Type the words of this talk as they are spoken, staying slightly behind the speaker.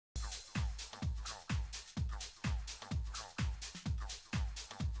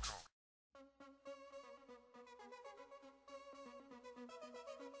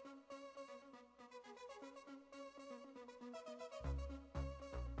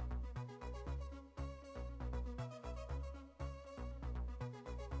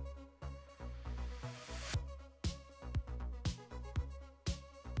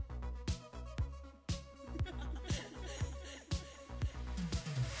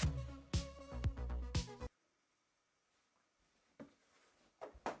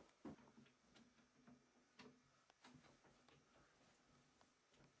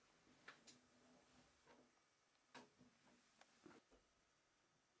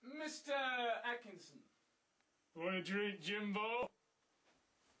Mr. Atkinson. Want a drink, Jimbo?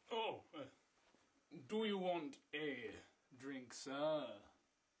 Oh, do you want a drink, sir?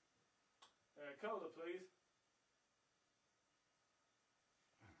 Cola, please.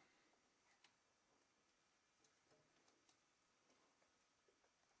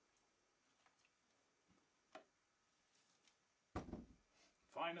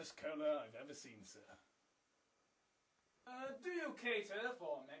 Finest cola I've ever seen, sir. Do you cater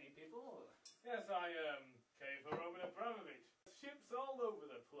for many people? Yes, I came for Roman Abramovich. Ships all over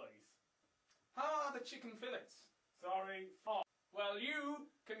the place. How are the chicken fillets? Sorry, Well, you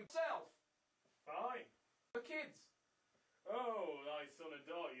can self. fine. The kids. Oh, my son and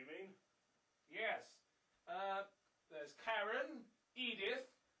daughter, you mean? Yes. There's Karen, Edith,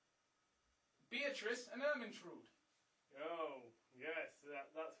 Beatrice, and Ermintrude. Oh, yes,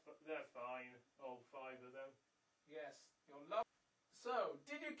 they're fine. All 5 of them. Yes, you're lovely. So,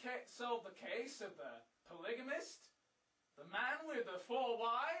 did you solve the case of the polygamist? The man with the 4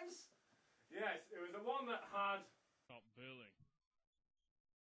 wives? Yes, it was the one that had... Stop billing.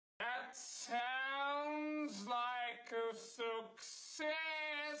 That sounds like a success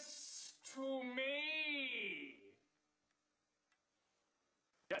to me.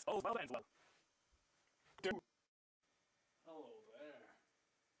 Yes, oh, well then, well. Hello there.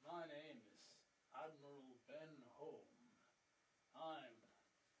 My name is Admiral Ben Holme. I'm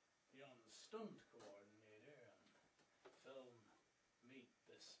the stunt coordinator on film Meet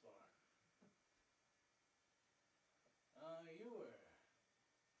the Spartan. You were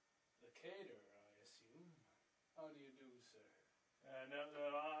the caterer, I assume. How do you do, sir? No,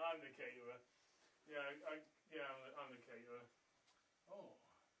 I'm the caterer. Yeah, I'm the caterer. Oh.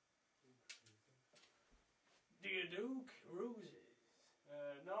 Do you do cruises?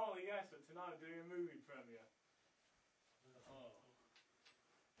 No, yes, but tonight I'm doing a movie premiere. Oh.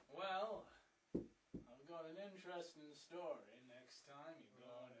 Well, I've got an interesting story next time you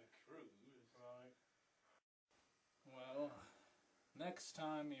go on a cruise. Right. Well, next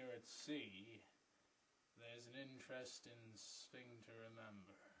time you're at sea, there's an interesting thing to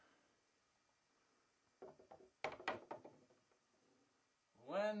remember.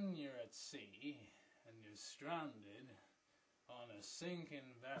 When you're at sea and you're stranded on a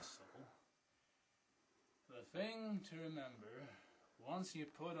sinking vessel, the thing to remember, once you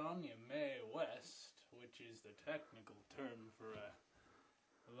put on your Mae West, which is the technical term for a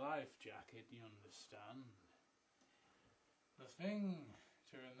life jacket, you understand, the thing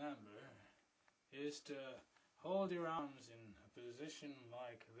to remember is to hold your arms in a position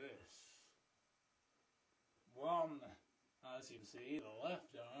like this. One, as you can see, the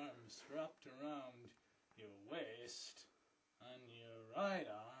left arm strapped around your waist, and your right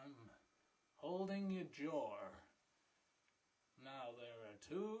arm holding your jaw. Now there are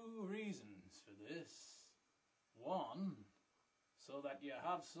 2 reasons for this. One, so that you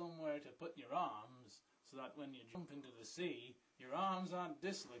have somewhere to put your arms, so that when you jump into the sea, your arms aren't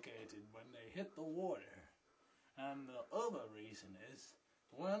dislocated when they hit the water. And the other reason is,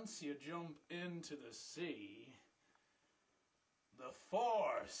 once you jump into the sea, the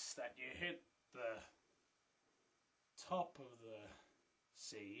force that you hit the top of the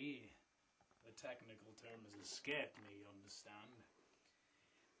sea, the technical term has escaped me, you understand.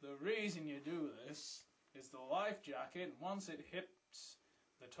 The reason you do this is the life jacket, once it hits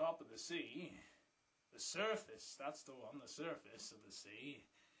the top of the sea, the surface, that's the one, the surface of the sea,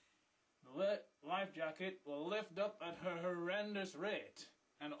 the life jacket will lift up at a horrendous rate.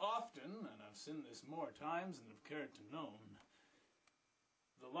 And often, and I've seen this more times than I've cared to known,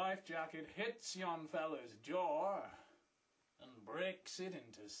 the life jacket hits yon fella's jaw and breaks it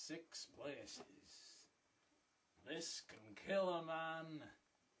into 6 places. This can kill a man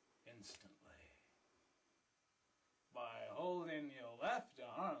instantly. By holding your left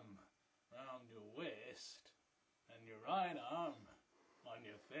arm round your waist and your right arm on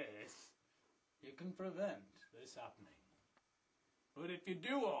your face, you can prevent this happening. But if you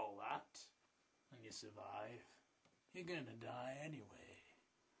do all that and you survive, you're gonna die anyway.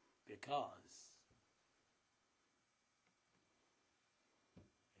 Because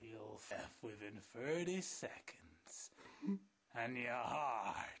you'll death within 30 seconds and your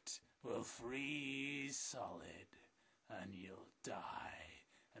heart will freeze solid and you'll die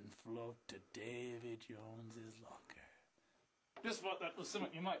and float to Davy Jones's locker. Just thought that was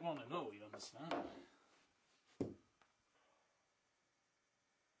something you might want to know, you understand?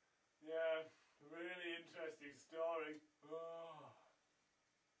 Yeah, really interesting story. Oh.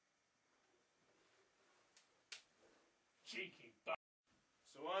 Cheeky b****.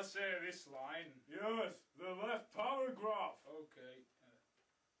 So I say this line. Yes, the left paragraph. Okay.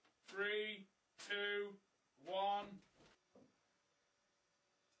 2, 1.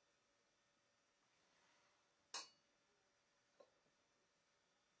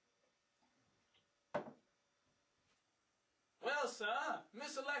 Well, sir,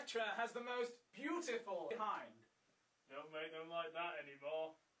 Miss Electra has the most beautiful behind. Don't make them like that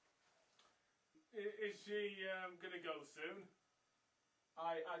anymore. Is she gonna go soon?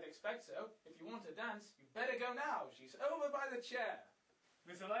 I'd expect so. If you want to dance, you better go now. She's over by the chair.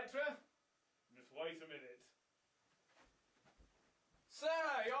 Miss Electra? Just wait a minute. Sir,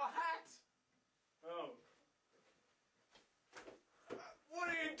 your hat! Oh. What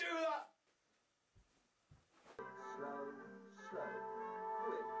do you do that? Slow, slow,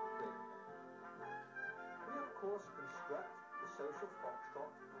 quick, quick. We of course construct the social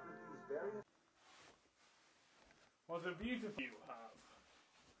foxtrot with these various What a beautiful you have.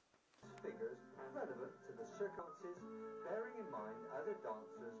 figures relevant to the circumstances, bearing in mind other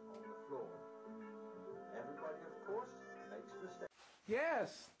dancers on the floor. Everybody of course makes mistakes.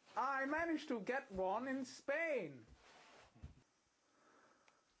 Yes, I managed to get one in Spain.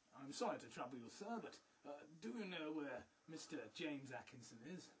 I'm sorry to trouble you, sir, but do you know where Mr. James Atkinson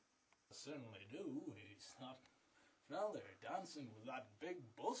is? I certainly do. He's that fella dancing with that big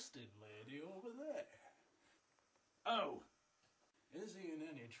busted lady over there. Oh, is he in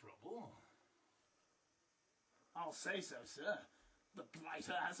any trouble? I'll say so, sir. The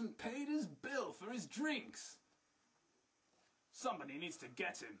blighter hasn't paid his bill for his drinks. Somebody needs to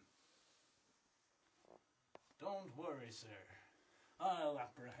get him. Don't worry, sir. I'll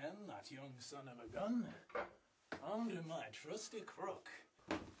apprehend that young son of a gun under my trusty crook.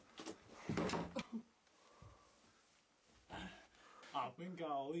 I think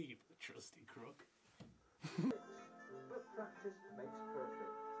I'll leave the trusty crook. But practice makes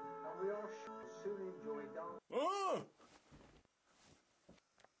perfect, and we all soon enjoy dancing. Oh!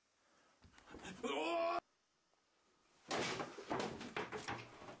 Oh!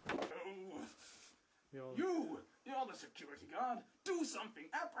 You're the security guard. Do something.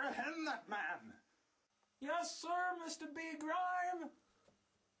 Apprehend that man. Yes, sir, Mr. B. Grime.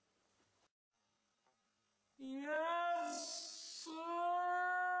 Yes, sir,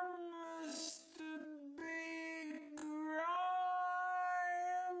 Mr. B. Grime.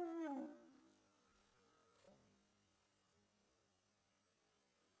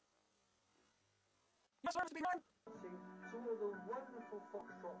 Yes, sir, Mr. B. Grime. Sing some of the wonderful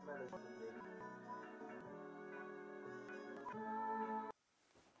foxtrot melodies.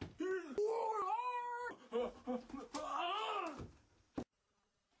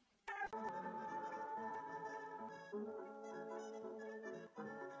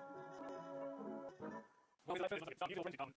 Some people